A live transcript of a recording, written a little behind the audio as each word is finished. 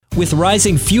With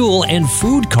rising fuel and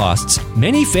food costs,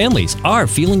 many families are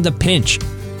feeling the pinch.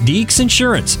 Deeks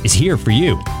Insurance is here for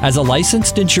you. As a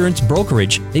licensed insurance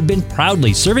brokerage, they've been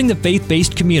proudly serving the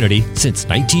faith-based community since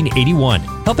 1981,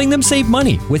 helping them save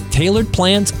money with tailored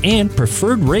plans and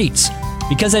preferred rates.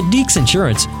 Because at Deeks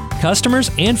Insurance, customers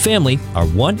and family are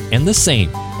one and the same,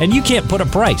 and you can't put a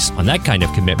price on that kind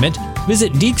of commitment.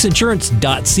 Visit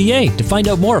deeksinsurance.ca to find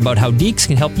out more about how Deeks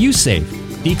can help you save.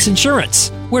 Deeks Insurance,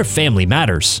 where family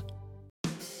matters.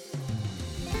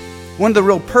 One of the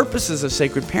real purposes of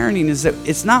sacred parenting is that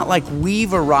it's not like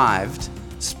we've arrived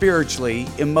spiritually,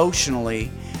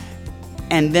 emotionally,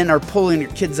 and then are pulling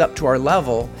your kids up to our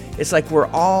level. It's like we're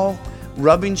all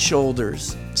rubbing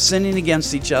shoulders, sinning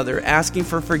against each other, asking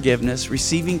for forgiveness,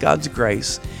 receiving God's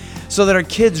grace, so that our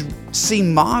kids see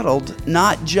modeled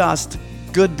not just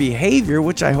good behavior,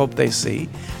 which I hope they see,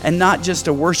 and not just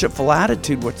a worshipful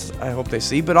attitude, which I hope they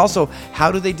see, but also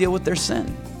how do they deal with their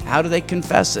sin? How do they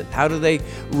confess it? How do they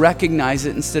recognize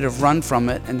it instead of run from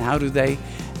it? And how do they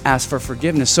ask for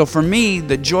forgiveness? So for me,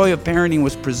 the joy of parenting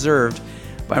was preserved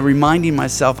by reminding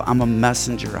myself I'm a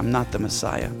messenger, I'm not the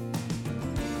Messiah.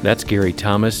 That's Gary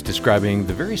Thomas describing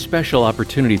the very special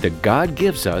opportunity that God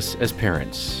gives us as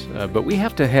parents. But we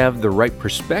have to have the right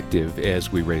perspective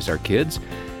as we raise our kids,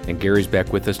 and Gary's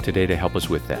back with us today to help us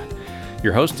with that.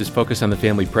 Your host is Focus on the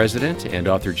Family president and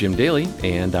author Jim Daly,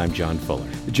 and I'm John Fuller.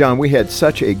 John, we had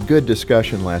such a good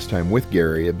discussion last time with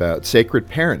Gary about sacred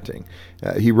parenting.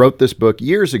 He wrote this book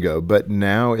years ago, but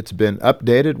now it's been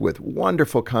updated with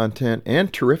wonderful content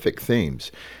and terrific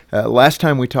themes. Last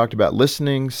time we talked about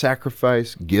listening,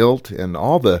 sacrifice, guilt, and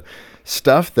all the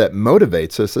stuff that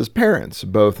motivates us as parents,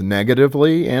 both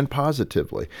negatively and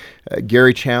positively.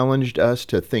 Gary challenged us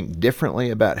to think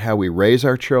differently about how we raise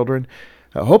our children,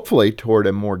 hopefully toward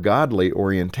a more godly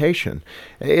orientation.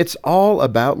 It's all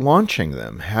about launching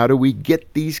them. How do we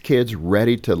get these kids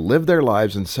ready to live their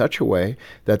lives in such a way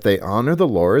that they honor the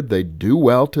Lord, they do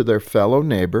well to their fellow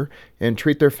neighbor, and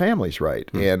treat their families right?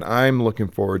 And I'm looking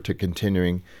forward to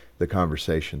continuing the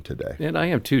conversation today. And I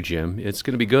am too, Jim. It's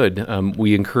going to be good.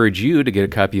 We encourage you to get a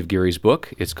copy of Gary's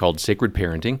book. It's called Sacred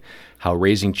Parenting, How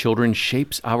Raising Children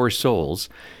Shapes Our Souls.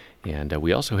 And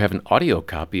we also have an audio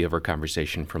copy of our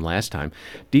conversation from last time.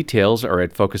 Details are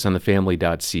at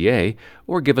focusonthefamily.ca,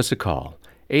 or give us a call,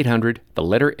 800, the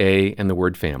letter A, and the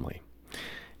word family.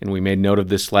 And we made note of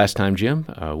this last time, Jim.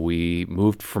 We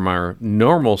moved from our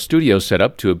normal studio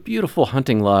setup to a beautiful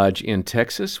hunting lodge in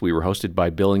Texas. We were hosted by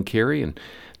Bill and Carrie, and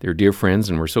they're dear friends,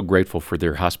 and we're so grateful for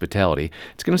their hospitality.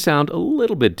 It's going to sound a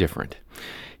little bit different.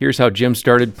 Here's how Jim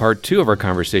started part 2 of our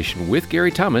conversation with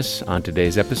Gary Thomas on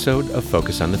today's episode of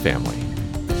Focus on the Family.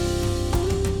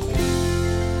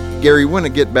 Gary, we want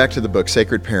to get back to the book,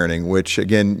 Sacred Parenting, which,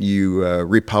 again, you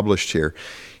republished here.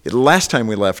 Last time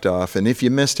we left off, and if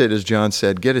you missed it, as John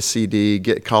said, get a CD,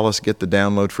 call us, get the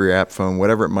download for your app phone,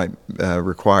 whatever it might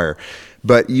require.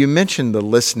 But you mentioned the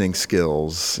listening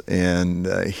skills and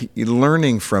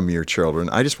learning from your children.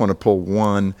 I just want to pull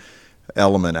one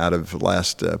element out of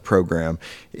last program.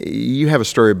 You have a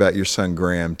story about your son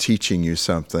Graham teaching you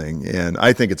something, and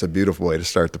I think it's a beautiful way to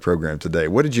start the program today.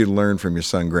 What did you learn from your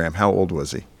son Graham? How old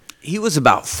was he? He was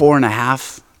about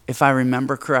 4.5, if I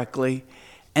remember correctly,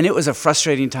 and it was a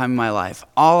frustrating time in my life.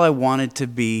 All I wanted to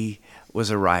be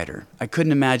was a writer. I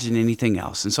couldn't imagine anything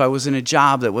else, and so I was in a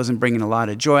job that wasn't bringing a lot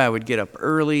of joy. I would get up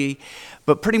early,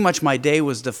 but pretty much my day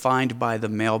was defined by the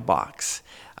mailbox.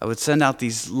 I would send out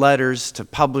these letters to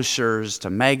publishers,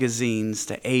 to magazines,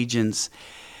 to agents,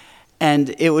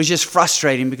 and it was just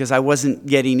frustrating because I wasn't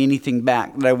getting anything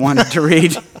back that I wanted to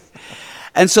read.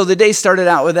 And so the day started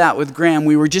out with that with Graham.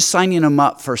 We were just signing him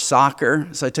up for soccer,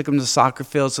 so I took him to the soccer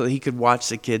field so that he could watch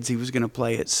the kids. He was going to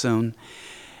play it soon.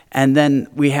 And then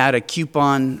we had a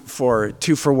coupon for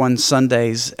 2-for-1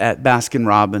 Sundays at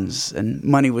Baskin-Robbins, and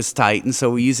money was tight, and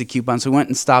so we used a coupon. So we went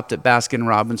and stopped at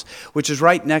Baskin-Robbins, which is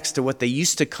right next to what they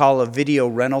used to call a video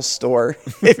rental store.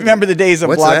 Remember the days of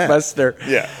What's Blockbuster? That?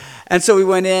 Yeah. And so we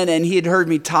went in, and he had heard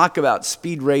me talk about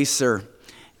Speed Racer,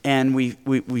 and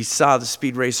we saw the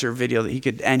Speed Racer video that he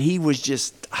could, and he was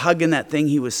just hugging that thing.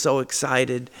 He was so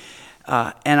excited.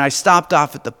 And I stopped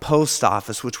off at the post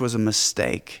office, which was a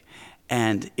mistake.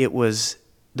 And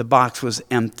the box was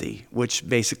empty, which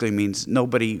basically means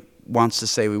nobody wants to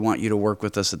say we want you to work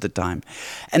with us at the time.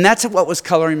 And that's what was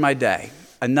coloring my day.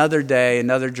 Another day,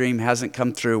 another dream hasn't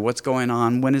come through. What's going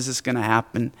on? When is this going to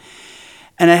happen?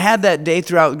 And I had that day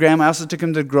throughout Graham. I also took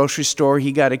him to the grocery store.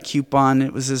 He got a coupon.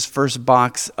 It was his first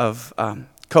box of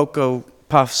Cocoa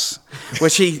Puffs,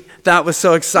 which he thought was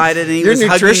so excited. And he Your was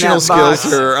nutritional hugging that box.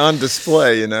 skills are on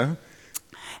display, you know.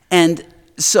 And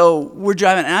So we're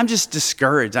driving, and I'm just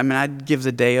discouraged. I mean, I'd give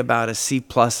the day about a C+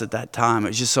 at that time. It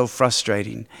was just so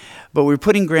frustrating. But we were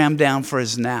putting Graham down for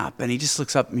his nap, and he just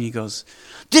looks up at me and he goes,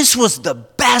 "This was the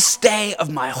best day of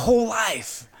my whole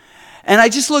life." And I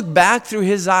just look back through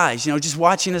his eyes, just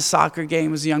watching a soccer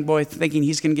game as a young boy, thinking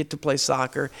he's going to get to play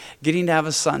soccer, getting to have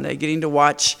a Sunday, getting to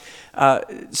watch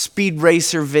Speed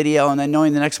Racer video, and then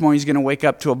knowing the next morning he's going to wake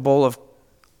up to a bowl of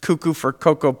Cuckoo for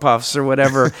Cocoa Puffs or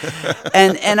whatever.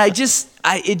 and it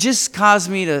just caused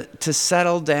me to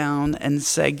settle down and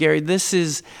say, Gary, this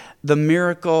is the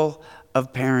miracle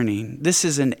of parenting. This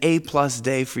is an A+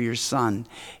 day for your son.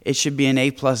 It should be an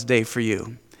A+ day for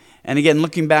you. And again,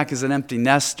 looking back as an empty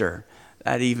nester,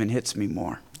 that even hits me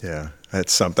more. Yeah,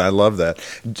 that's something. I love that.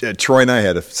 Troy and I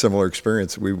had a similar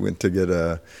experience. We went to get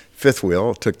a fifth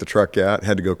wheel, took the truck out,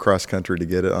 had to go cross country to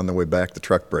get it. On the way back, the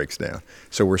truck breaks down.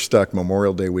 So we're stuck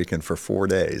Memorial Day weekend for 4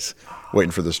 days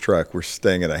waiting for this truck. We're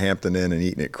staying at a Hampton Inn and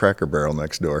eating at Cracker Barrel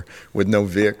next door with no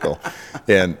vehicle.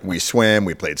 And we swam,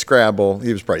 we played Scrabble.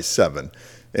 He was probably 7.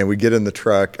 And we get in the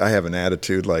truck. I have an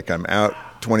attitude like I'm out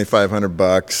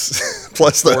 $2,500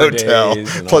 plus the hotel,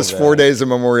 plus 4 days of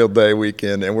Memorial Day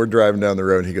weekend, and we're driving down the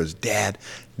road, and he goes, "Dad,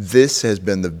 this has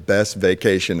been the best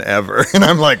vacation ever." And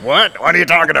I'm like, what are you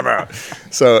talking about?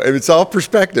 So it's all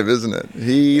perspective, isn't it?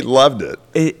 He loved it.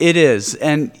 It is.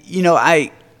 And,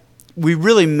 we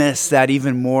really miss that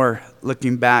even more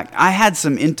looking back. I had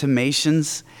some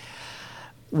intimations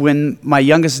when my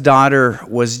youngest daughter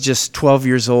was just 12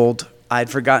 years old. I'd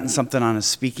forgotten something on a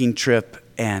speaking trip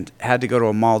and had to go to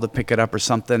a mall to pick it up or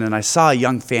something, and I saw a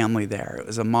young family there. It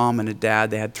was a mom and a dad.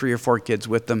 They had 3 or 4 kids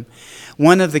with them.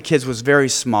 One of the kids was very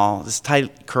small, this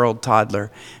tight-curled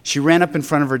toddler. She ran up in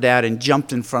front of her dad and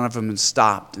jumped in front of him and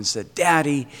stopped and said,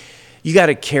 "Daddy, you got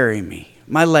to carry me.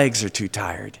 My legs are too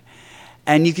tired."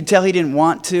 And you could tell he didn't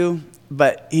want to,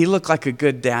 but he looked like a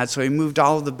good dad, so he moved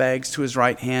all of the bags to his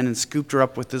right hand and scooped her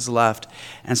up with his left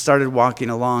and started walking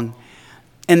along.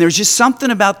 And there's just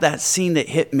something about that scene that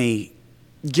hit me.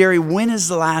 Gary, when is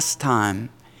the last time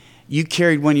you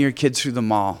carried one of your kids through the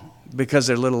mall because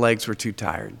their little legs were too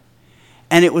tired?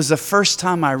 And it was the first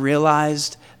time I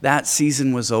realized that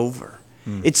season was over.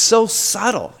 It's so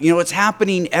subtle. It's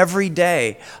happening every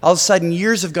day. All of a sudden,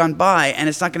 years have gone by, and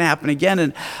it's not going to happen again.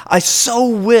 And I so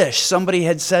wish somebody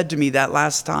had said to me that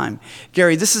last time,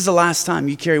 "Gary, this is the last time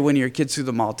you carry one of your kids through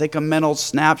the mall. Take a mental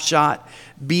snapshot,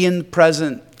 be in the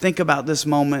present, think about this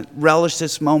moment, relish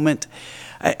this moment."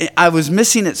 I was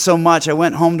missing it so much. I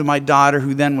went home to my daughter,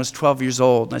 who then was 12 years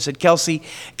old, and I said, "Kelsey,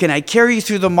 can I carry you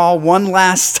through the mall one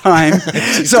last time?"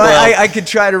 So I could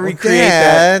try to recreate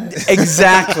that.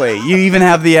 Exactly. You even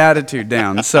have the attitude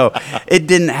down. So it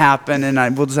didn't happen,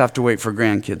 and we'll just have to wait for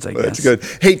grandkids, I guess. That's good.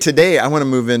 Hey, today I want to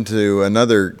move into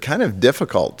another kind of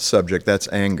difficult subject. That's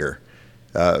anger.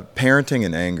 Parenting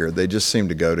and anger, they just seem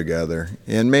to go together.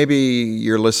 And maybe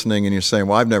you're listening and you're saying,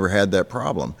 "Well, I've never had that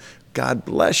problem." God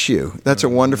bless you. That's a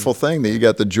wonderful thing that you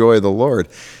got the joy of the Lord.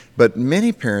 But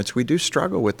many parents, we do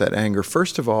struggle with that anger.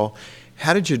 First of all,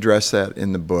 how did you address that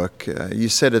in the book? You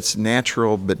said it's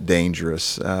natural but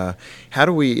dangerous. How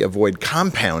do we avoid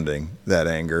compounding that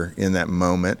anger in that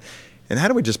moment? And how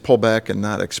do we just pull back and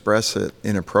not express it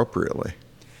inappropriately?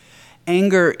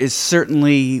 Anger is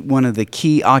certainly one of the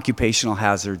key occupational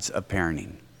hazards of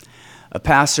parenting. A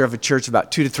pastor of a church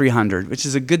about 200 to 300, which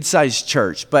is a good-sized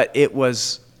church, but it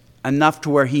was enough to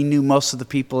where he knew most of the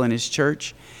people in his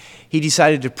church. He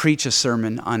decided to preach a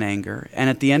sermon on anger. And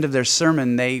at the end of their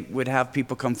sermon, they would have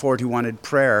people come forward who wanted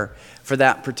prayer for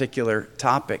that particular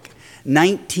topic.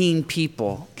 19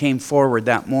 people came forward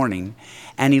that morning,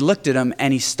 and he looked at them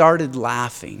and he started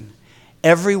laughing.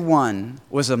 Everyone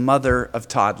was a mother of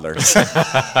toddlers.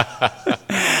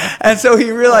 And so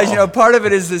he realized, part of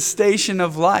it is the station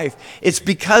of life. It's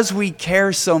because we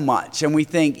care so much, and we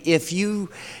think if you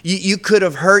could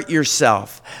have hurt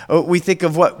yourself. We think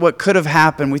of what could have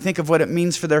happened. We think of what it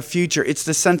means for their future. It's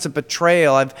the sense of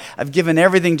betrayal. I've given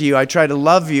everything to you. I try to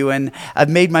love you, and I've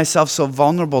made myself so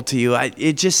vulnerable to you.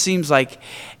 It just seems like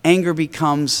anger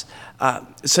becomes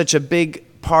such a big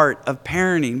part of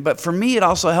parenting. But for me, it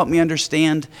also helped me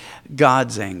understand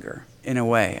God's anger in a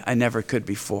way I never could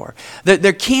before.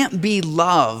 There can't be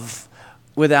love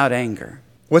without anger.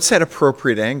 What's that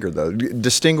appropriate anger, though?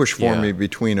 Distinguish for me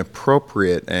between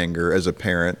appropriate anger as a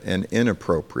parent and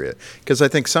inappropriate. Because I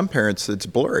think some parents, it's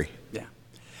blurry. Yeah.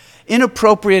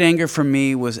 Inappropriate anger for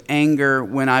me was anger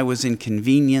when I was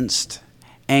inconvenienced,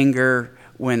 anger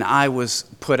when I was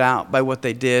put out by what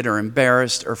they did, or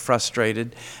embarrassed or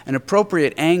frustrated. And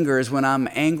appropriate anger is when I'm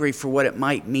angry for what it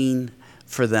might mean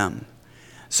for them.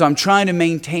 So I'm trying to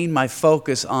maintain my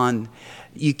focus on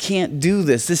you can't do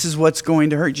this. This is what's going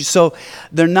to hurt you. So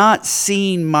they're not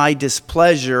seeing my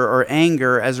displeasure or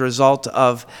anger as a result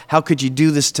of, how could you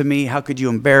do this to me? How could you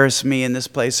embarrass me in this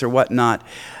place or whatnot?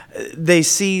 They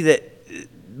see that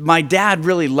my dad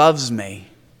really loves me.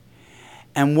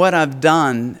 And what I've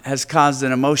done has caused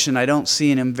an emotion I don't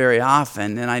see in him very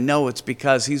often. And I know it's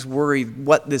because he's worried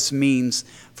what this means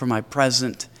for my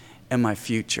present and my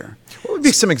future. What would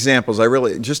be some examples?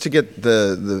 Just to get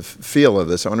the feel of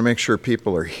this, I want to make sure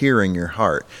people are hearing your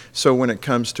heart. So when it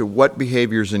comes to what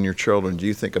behaviors in your children do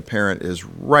you think a parent is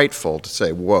rightful to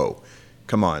say, whoa,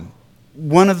 come on?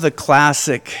 One of the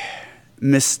classic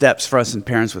missteps for us and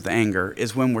parents with anger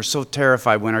is when we're so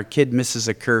terrified when our kid misses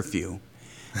a curfew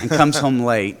and comes home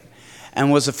late.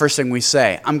 And what's the first thing we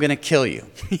say? I'm going to kill you.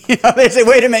 They say,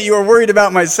 wait a minute, you were worried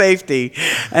about my safety,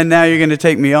 and now you're going to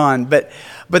take me on. But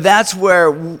that's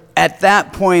where, at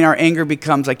that point, our anger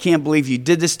becomes, I can't believe you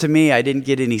did this to me. I didn't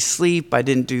get any sleep. I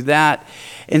didn't do that.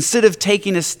 Instead of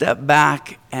taking a step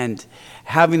back and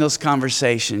having those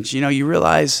conversations, you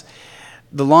realize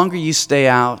the longer you stay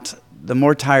out, the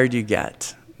more tired you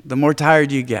get. The more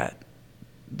tired you get,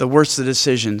 the worse the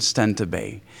decisions tend to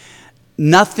be.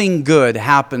 Nothing good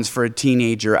happens for a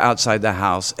teenager outside the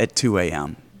house at 2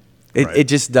 a.m. It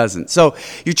just doesn't. So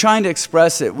you're trying to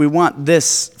express it. We want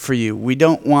this for you. We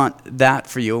don't want that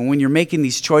for you. And when you're making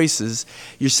these choices,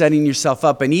 you're setting yourself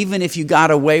up. And even if you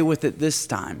got away with it this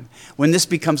time, when this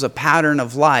becomes a pattern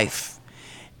of life,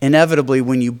 inevitably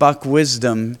when you buck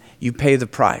wisdom, you pay the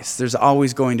price. There's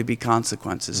always going to be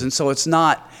consequences. And so it's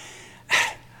not,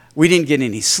 we didn't get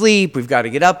any sleep, we've got to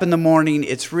get up in the morning.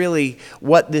 It's really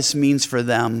what this means for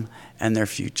them and their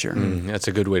future. That's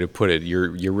a good way to put it.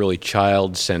 You're really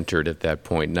child-centered at that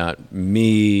point, not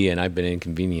me, and I've been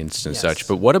inconvenienced and such.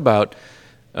 But what about,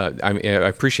 I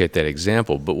appreciate that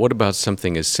example, but what about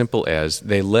something as simple as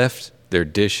they left their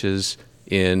dishes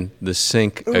in the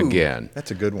sink again?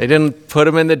 That's a good one. They didn't put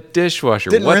them in the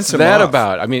dishwasher. What's that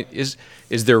about? I mean, is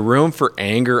there room for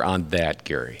anger on that,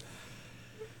 Gary?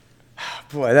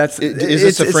 Boy, is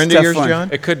this a friend of yours,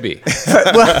 John? It could be.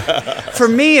 Well, for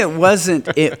me, it wasn't.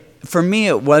 For me,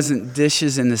 it wasn't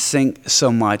dishes in the sink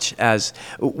so much as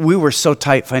we were so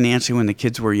tight financially when the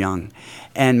kids were young,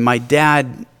 and my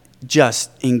dad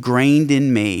just ingrained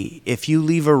in me: if you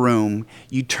leave a room,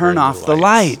 you turn off the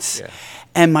lights. Yeah.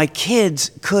 And my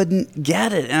kids couldn't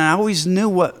get it, and I always knew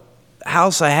what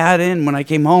house I had in when I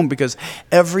came home because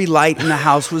every light in the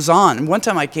house was on. And one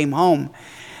time I came home.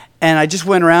 And I just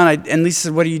went around, and Lisa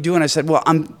said, what are you doing? I said, well,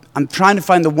 I'm trying to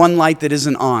find the one light that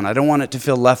isn't on. I don't want it to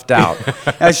feel left out.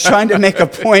 I was trying to make a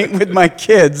point with my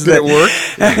kids. Did it work?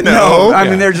 No. I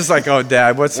mean, they're just like, oh,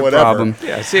 Dad, what's the problem?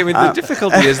 Yeah, see, I mean, the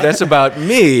difficulty is that's about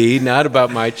me, not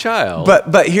about my child.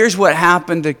 But here's what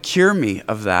happened to cure me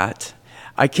of that.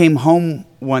 I came home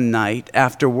one night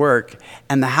after work,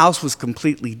 and the house was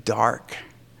completely dark.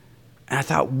 And I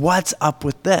thought, what's up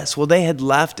with this? Well, they had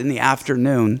left in the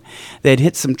afternoon. They had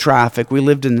hit some traffic. We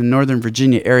lived in the Northern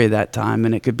Virginia area that time,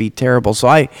 and it could be terrible. So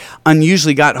I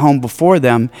unusually got home before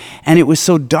them, and it was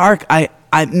so dark, it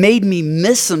made me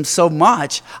miss them so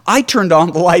much. I turned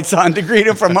on the lights on to greet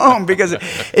them from home because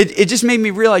it just made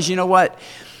me realize, you know what?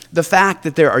 The fact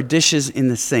that there are dishes in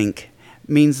the sink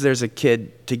means there's a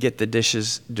kid to get the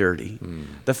dishes dirty.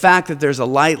 The fact that there's a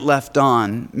light left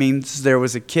on means there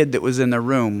was a kid that was in the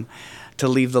room to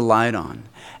leave the light on.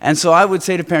 And so I would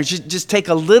say to parents, just take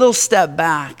a little step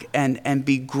back and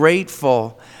be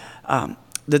grateful that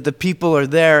the people are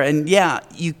there. And yeah,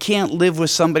 you can't live with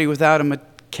somebody without them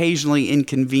occasionally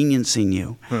inconveniencing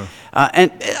you.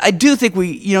 And I do think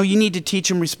you need to teach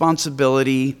them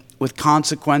responsibility with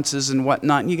consequences and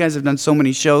whatnot. And you guys have done so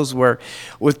many shows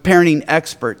with parenting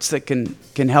experts that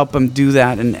can help them do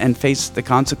that and face the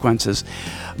consequences.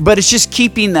 But it's just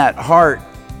keeping that heart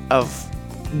of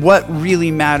what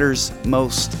really matters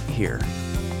most here.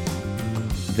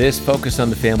 This Focus on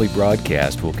the Family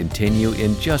broadcast will continue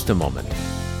in just a moment.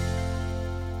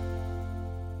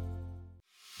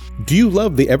 Do you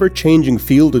love the ever-changing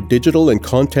field of digital and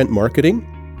content marketing?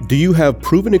 Do you have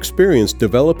proven experience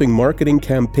developing marketing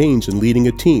campaigns and leading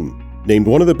a team? Named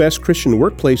one of the best Christian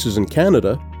workplaces in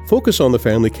Canada, Focus on the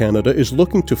Family Canada is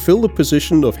looking to fill the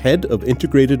position of Head of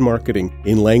Integrated Marketing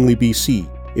in Langley, BC.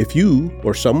 If you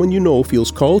or someone you know feels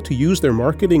called to use their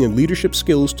marketing and leadership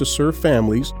skills to serve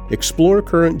families, explore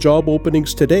current job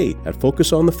openings today at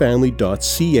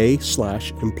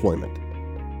focusonthefamily.ca/employment.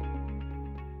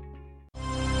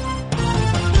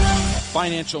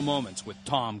 Financial Moments with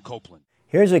Tom Copeland.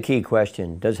 Here's a key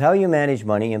question. Does how you manage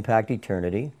money impact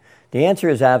eternity? The answer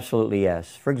is absolutely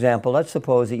yes. For example, let's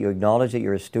suppose that you acknowledge that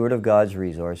you're a steward of God's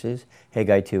resources,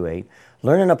 Haggai 2:8,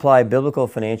 learn and apply biblical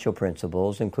financial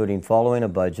principles, including following a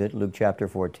budget, Luke chapter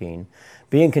 14,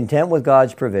 being content with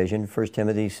God's provision, 1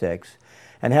 Timothy 6,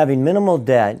 and having minimal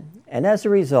debt, and as a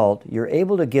result, you're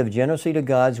able to give generously to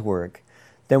God's work,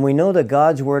 then we know that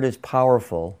God's Word is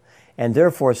powerful, and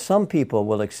therefore some people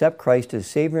will accept Christ as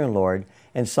Savior and Lord,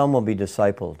 and some will be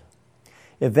discipled.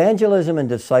 Evangelism and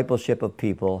discipleship of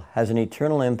people has an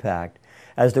eternal impact,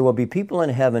 as there will be people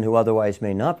in heaven who otherwise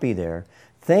may not be there,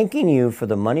 thanking you for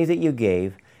the money that you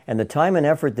gave and the time and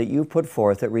effort that you put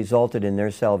forth that resulted in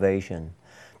their salvation.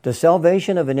 The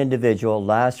salvation of an individual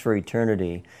lasts for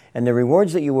eternity, and the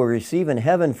rewards that you will receive in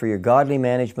heaven for your godly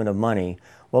management of money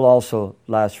will also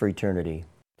last for eternity.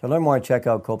 To learn more, check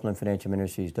out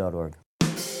CopelandFinancialMinistries.org.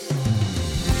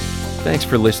 Thanks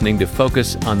for listening to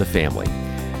Focus on the Family.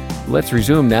 Let's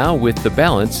resume now with the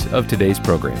balance of today's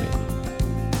programming.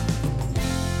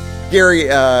 Gary,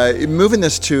 moving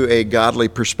this to a godly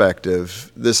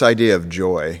perspective, this idea of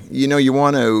joy, you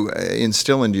want to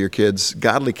instill into your kids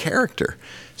godly character.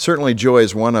 Certainly joy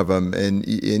is one of them, and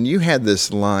you had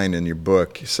this line in your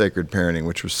book, Sacred Parenting,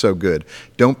 which was so good.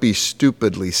 Don't be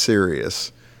stupidly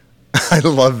serious. I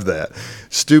love that.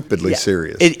 Stupidly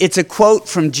serious. It's a quote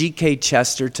from G.K.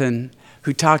 Chesterton,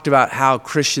 who talked about how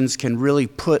Christians can really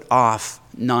put off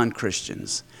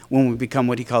non-Christians when we become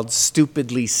what he called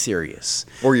stupidly serious.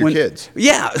 Or your kids.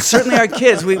 Yeah, certainly our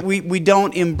kids. We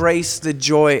don't embrace the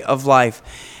joy of life.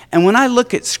 And when I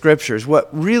look at scriptures, what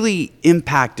really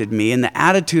impacted me and the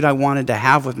attitude I wanted to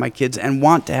have with my kids and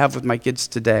want to have with my kids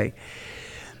today,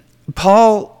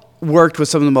 Paul worked with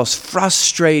some of the most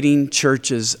frustrating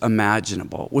churches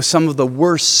imaginable, with some of the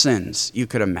worst sins you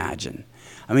could imagine.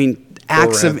 I mean,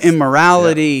 acts of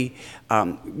immorality,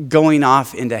 going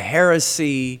off into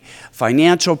heresy,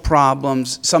 financial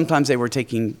problems. Sometimes they were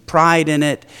taking pride in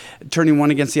it, turning one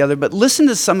against the other. But listen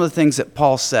to some of the things that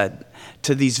Paul said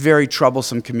to these very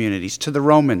troublesome communities. To the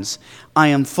Romans, I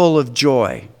am full of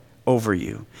joy over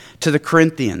you. To the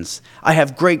Corinthians, I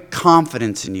have great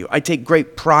confidence in you. I take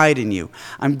great pride in you.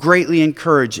 I'm greatly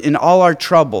encouraged. In all our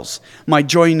troubles, my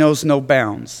joy knows no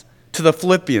bounds. To the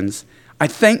Philippians, I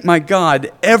thank my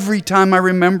God every time I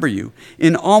remember you.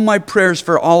 In all my prayers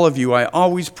for all of you, I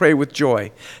always pray with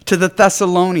joy. To the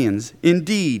Thessalonians,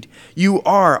 indeed, you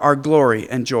are our glory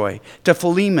and joy. To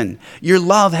Philemon, your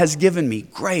love has given me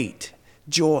great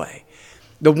joy.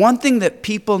 The one thing that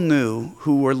people knew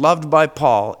who were loved by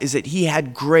Paul is that he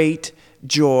had great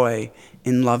joy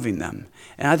in loving them.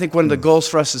 And I think one of the goals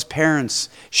for us as parents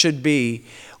should be,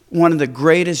 one of the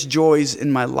greatest joys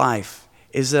in my life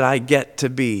is that I get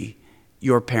to be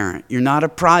your parent. You're not a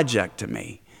project to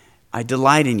me. I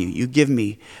delight in you. You give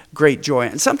me great joy.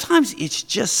 And sometimes it's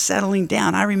just settling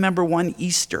down. I remember one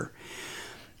Easter,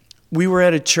 we were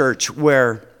at a church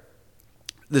where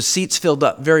the seats filled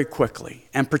up very quickly,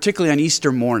 and particularly on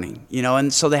Easter morning,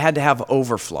 and so they had to have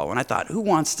overflow. And I thought, who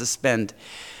wants to spend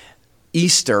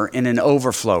Easter in an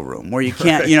overflow room where you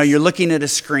can't, you're looking at a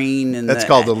screen. And that's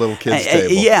called the little kids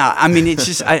table. Yeah, I mean, it's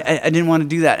just, I didn't want to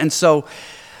do that. And so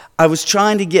I was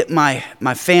trying to get my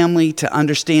family to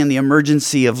understand the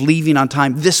emergency of leaving on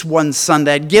time this one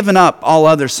Sunday. I'd given up all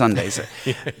other Sundays.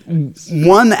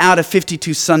 1 out of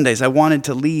 52 Sundays, I wanted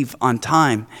to leave on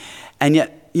time. And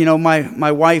yet,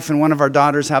 my wife and one of our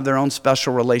daughters have their own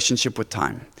special relationship with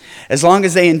time. As long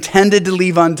as they intended to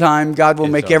leave on time, God will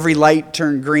make every light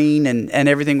turn green and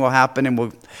everything will happen.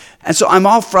 And so I'm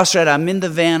all frustrated. I'm in the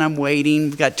van. I'm waiting.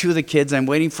 We've got 2 of the kids. I'm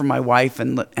waiting for my wife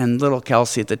and little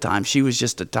Kelsey at the time. She was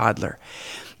just a toddler.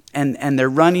 And they're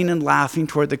running and laughing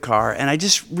toward the car. And I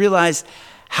just realized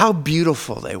how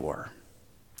beautiful they were.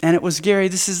 And it was, Gary,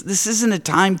 this isn't a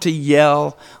time to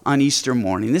yell on Easter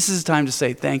morning. This is a time to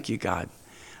say, thank you, God,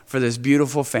 for this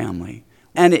beautiful family.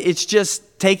 And it's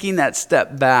just taking that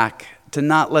step back to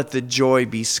not let the joy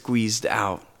be squeezed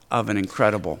out of an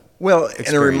incredible experience.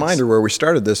 And a reminder where we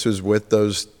started this was with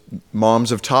those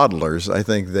moms of toddlers. I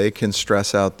think they can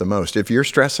stress out the most. If you're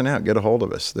stressing out, get a hold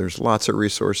of us. There's lots of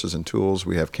resources and tools.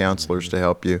 We have counselors to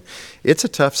help you. It's a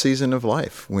tough season of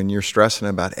life when you're stressing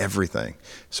about everything.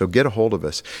 So get a hold of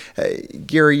us.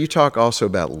 Gary, you talk also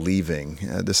about leaving,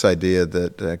 this idea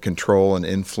that control and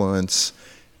influence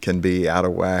can be out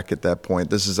of whack at that point.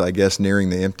 This is, I guess,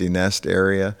 nearing the empty nest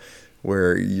area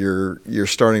where you're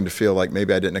starting to feel like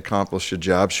maybe I didn't accomplish a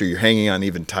job, so you're hanging on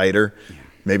even tighter,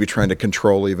 maybe trying to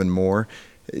control even more.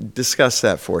 Discuss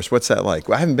that for us. What's that like?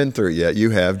 Well, I haven't been through it yet.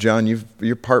 You have. John,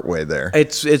 you're partway there.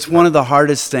 It's one of the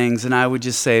hardest things, and I would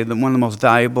just say that one of the most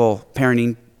valuable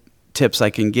parenting tips I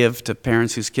can give to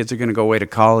parents whose kids are going to go away to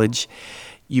college.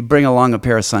 You bring along a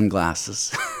pair of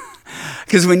sunglasses.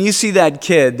 Because when you see that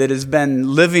kid that has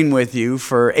been living with you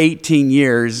for 18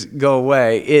 years go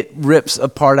away, it rips a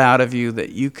part out of you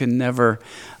that you can never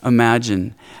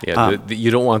imagine. Yeah,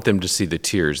 you don't want them to see the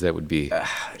tears. That would be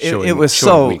showing, it was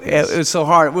weakness. it was so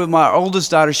hard. With my oldest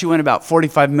daughter, she went about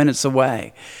 45 minutes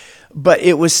away. But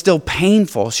it was still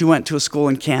painful. She went to a school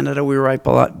in Canada. We were right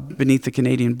beneath the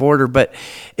Canadian border. But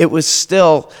it was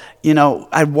still,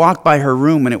 I'd walk by her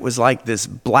room and it was like this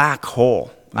black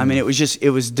hole. I mean, it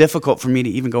was difficult for me to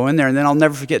even go in there. And then I'll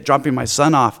never forget dropping my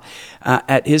son off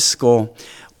at his school.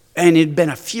 And it'd been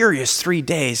a furious 3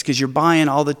 days because you're buying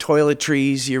all the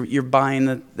toiletries, you're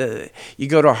buying you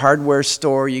go to a hardware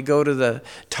store, you go to the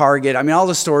Target. I mean, all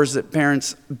the stores that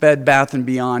parents, Bed Bath &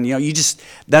 Beyond,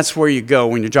 that's where you go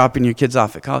when you're dropping your kids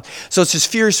off at college. So it's just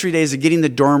furious 3 days of getting the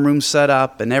dorm room set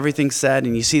up and everything set,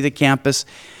 and you see the campus.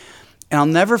 And I'll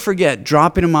never forget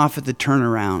dropping him off at the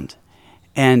turnaround.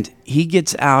 And he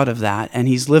gets out of that, and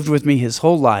he's lived with me his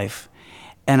whole life.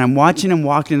 And I'm watching him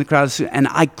walking in the crowd, and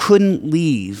I couldn't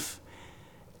leave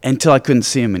until I couldn't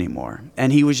see him anymore.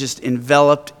 And he was just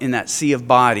enveloped in that sea of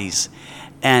bodies.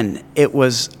 And it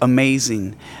was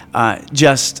amazing. I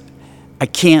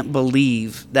can't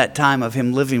believe that time of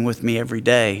him living with me every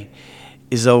day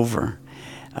is over.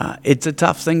 It's a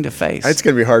tough thing to face. It's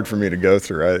going to be hard for me to go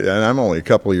through. And I'm only a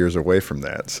couple of years away from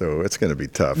that, so it's going to be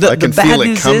tough. I can feel it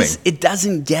coming. The bad news is it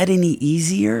doesn't get any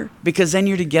easier because then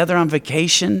you're together on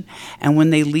vacation, and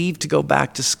when they leave to go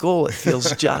back to school, it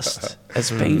feels just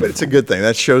as painful. But it's a good thing.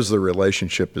 That shows the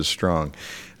relationship is strong.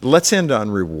 Let's end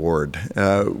on reward.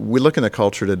 We look in the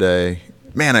culture today,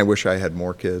 man, I wish I had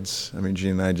more kids. I mean,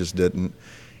 Gene and I just didn't.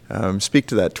 Speak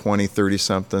to that 20,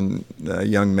 30-something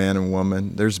young man and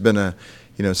woman. There's been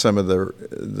some of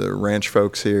the ranch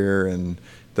folks here and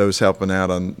those helping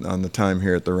out on the time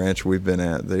here at the ranch we've been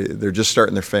at, they're just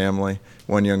starting their family.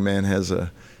 One young man has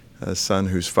a son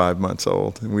who's 5 months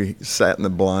old. And we sat in the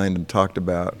blind and talked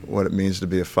about what it means to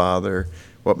be a father,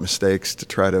 what mistakes to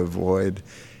try to avoid.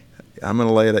 I'm going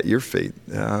to lay it at your feet.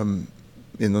 In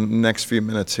the next few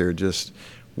minutes here, just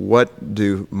what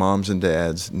do moms and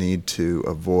dads need to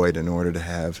avoid in order to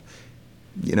have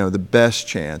the best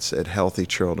chance at healthy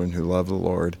children who love the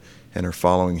Lord and are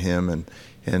following Him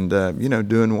and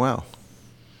doing well?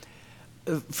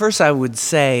 First, I would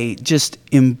say just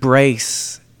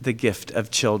embrace the gift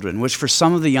of children, which for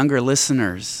some of the younger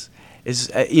listeners is,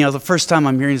 the first time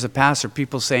I'm hearing as a pastor,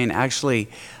 people saying, actually,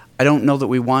 I don't know that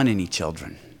we want any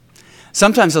children.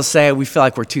 Sometimes they'll say we feel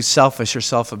like we're too selfish or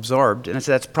self-absorbed, and I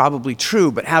say that's probably true,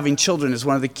 but having children is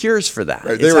one of the cures for that.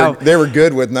 Right. They were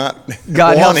good with not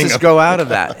God helps us them. Grow out of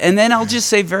that. And then I'll just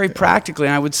say very practically,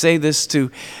 and I would say this to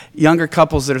younger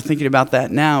couples that are thinking about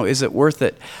that now, is it worth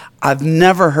it? I've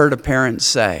never heard a parent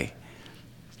say,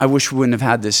 I wish we wouldn't have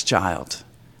had this child.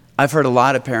 I've heard a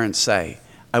lot of parents say,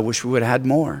 I wish we would have had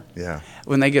more. Yeah.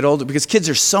 When they get older, because kids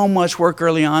are so much work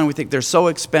early on. We think they're so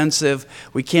expensive.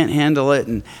 We can't handle it.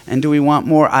 And do we want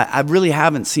more? I really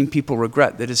haven't seen people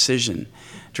regret the decision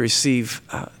to receive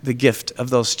the gift of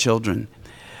those children.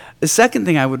 The second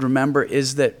thing I would remember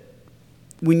is that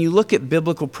when you look at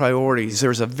biblical priorities,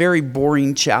 there's a very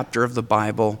boring chapter of the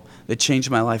Bible that changed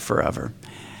my life forever.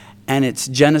 And it's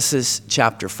Genesis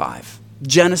chapter 5.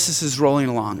 Genesis is rolling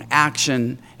along.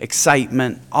 Action,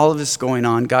 excitement, all of this going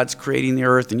on. God's creating the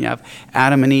earth, and you have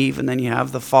Adam and Eve, and then you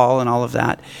have the fall and all of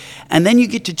that. And then you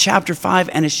get to chapter 5,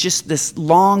 and it's just this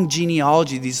long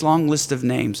genealogy, these long list of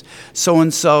names.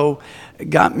 So-and-so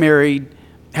got married,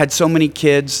 had so many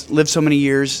kids, lived so many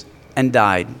years, and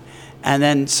died. And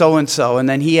then so-and-so, and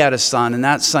then he had a son, and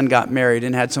that son got married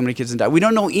and had so many kids and died. We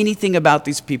don't know anything about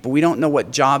these people. We don't know what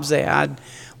jobs they had.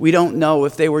 We don't know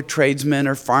if they were tradesmen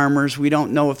or farmers. We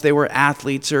don't know if they were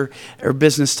athletes or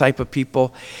business type of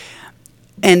people.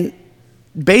 And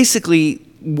basically,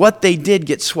 what they did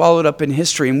gets swallowed up in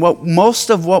history. And most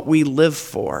of what we live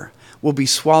for will be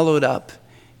swallowed up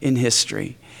in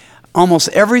history. Almost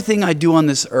everything I do on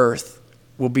this earth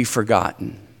will be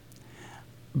forgotten,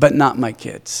 but not my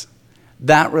kids.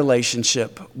 That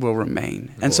relationship will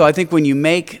remain. And so I think when you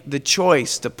make the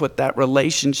choice to put that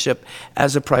relationship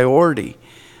as a priority,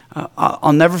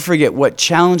 I'll never forget what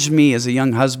challenged me as a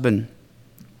young husband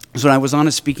was when I was on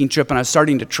a speaking trip and I was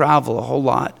starting to travel a whole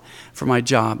lot for my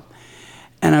job.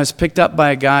 And I was picked up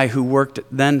by a guy who worked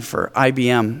then for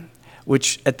IBM,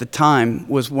 which at the time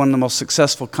was one of the most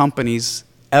successful companies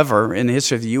ever in the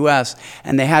history of the U.S.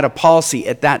 And they had a policy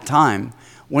at that time.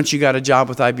 Once you got a job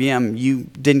with IBM, you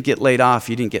didn't get laid off,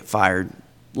 you didn't get fired.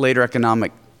 Later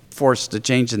economic forced a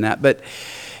change in that. But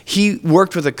he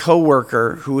worked with a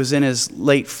coworker who was in his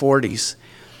late 40s.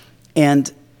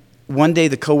 And one day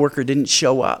the coworker didn't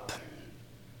show up.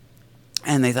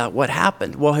 And they thought, what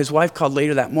happened? Well, his wife called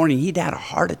later that morning. He'd had a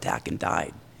heart attack and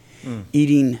died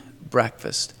eating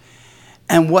breakfast.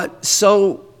 And what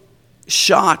so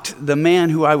shocked the man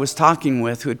who I was talking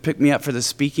with, who had picked me up for the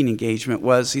speaking engagement,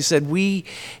 was he said, we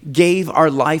gave our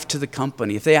life to the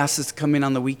company. If they asked us to come in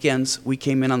on the weekends, we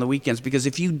came in on the weekends. Because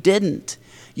if you didn't,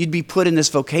 you'd be put in this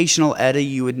vocational eddy.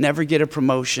 You would never get a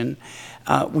promotion.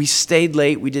 We stayed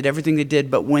late. We did everything they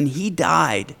did. But when he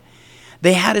died,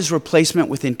 they had his replacement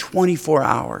within 24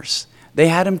 hours. They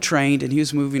had him trained, and he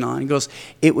was moving on. He goes,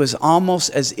 it was almost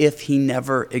as if he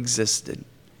never existed.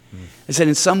 I said,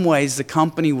 in some ways, the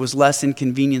company was less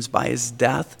inconvenienced by his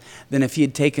death than if he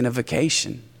had taken a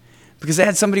vacation. Because they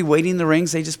had somebody waiting in the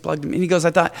rings, they just plugged him in. He goes,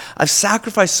 I thought, I've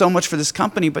sacrificed so much for this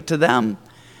company, but to them,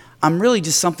 I'm really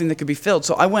just something that could be filled.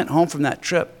 So I went home from that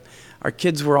trip. Our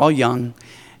kids were all young,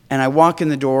 and I walk in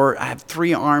the door. I have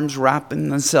 3 arms wrapping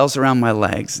themselves around my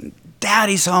legs. And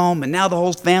Daddy's home, and now the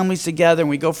whole family's together, and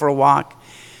we go for a walk.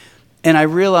 And I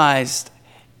realized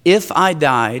if I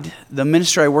died, the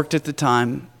ministry I worked at the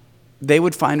time, they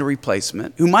would find a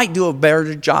replacement who might do a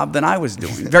better job than I was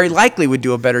doing. Very likely would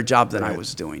do a better job than I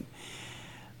was doing.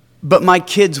 But my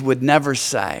kids would never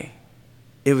say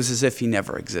it was as if he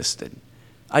never existed.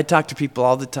 I talk to people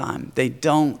all the time. They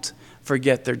don't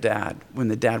forget their dad when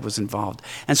the dad was involved.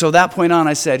 And so at that point on,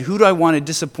 I said, who do I want to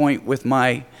disappoint with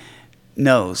my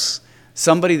nose?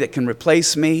 Somebody that can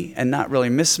replace me and not really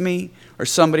miss me, or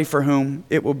somebody for whom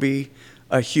it will be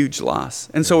a huge loss?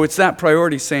 And so it's that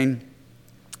priority saying,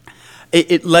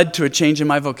 it led to a change in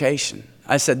my vocation.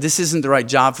 I said, this isn't the right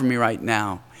job for me right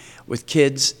now with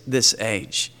kids this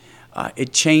age.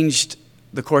 It changed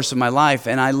the course of my life,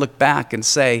 and I look back and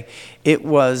say, it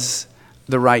was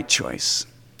the right choice.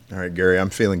 All right, Gary, I'm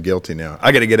feeling guilty now.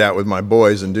 I got to get out with my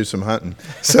boys and do some hunting.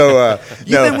 So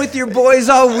You've been with your boys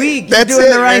all week. You're doing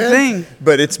the right thing.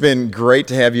 But it's been great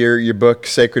to have your book,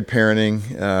 Sacred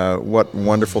Parenting. What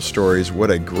wonderful stories. What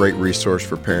a great resource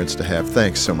for parents to have.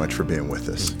 Thanks so much for being with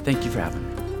us. Thank you for having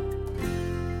me.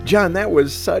 John, that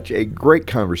was such a great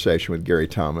conversation with Gary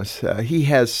Thomas. He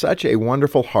has such a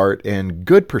wonderful heart and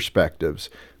good perspectives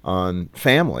on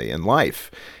family and life.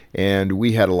 And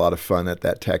we had a lot of fun at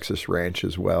that Texas ranch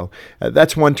as well.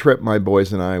 That's one trip my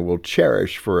boys and I will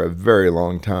cherish for a very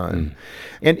long time.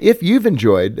 And if you've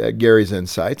enjoyed Gary's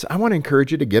insights, I want to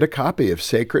encourage you to get a copy of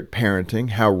Sacred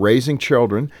Parenting, How Raising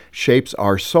Children Shapes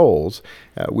Our Souls.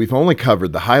 We've only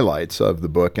covered the highlights of the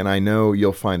book, and I know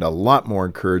you'll find a lot more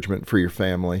encouragement for your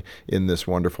family in this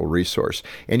wonderful resource.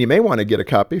 And you may want to get a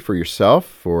copy for yourself,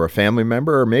 for a family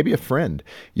member, or maybe a friend.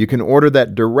 You can order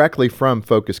that directly from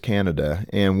Focus Canada,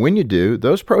 and when you do,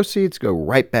 those proceeds go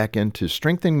right back into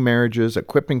strengthening marriages,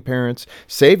 equipping parents,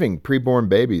 saving preborn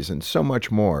babies, and so much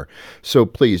more. So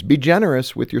please be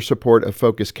generous with your support of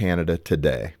Focus Canada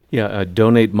today. Yeah,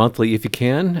 donate monthly if you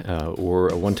can, or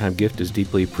a one-time gift is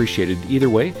deeply appreciated. Either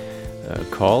way,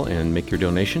 call and make your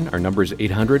donation. Our number is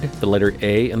 800, the letter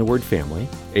A and the word family,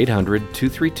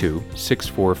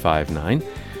 800-232-6459,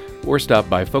 or stop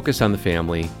by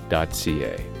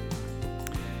focusonthefamily.ca.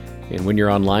 And when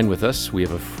you're online with us, we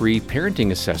have a free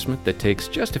parenting assessment that takes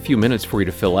just a few minutes for you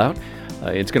to fill out.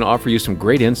 It's going to offer you some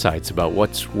great insights about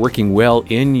what's working well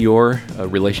in your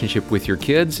relationship with your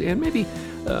kids, and maybe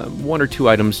 1 or 2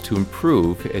 items to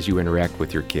improve as you interact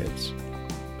with your kids.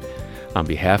 On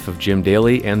behalf of Jim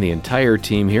Daly and the entire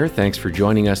team here, thanks for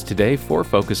joining us today for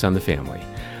Focus on the Family.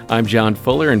 I'm John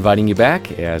Fuller, inviting you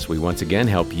back as we once again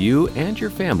help you and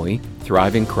your family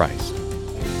thrive in Christ.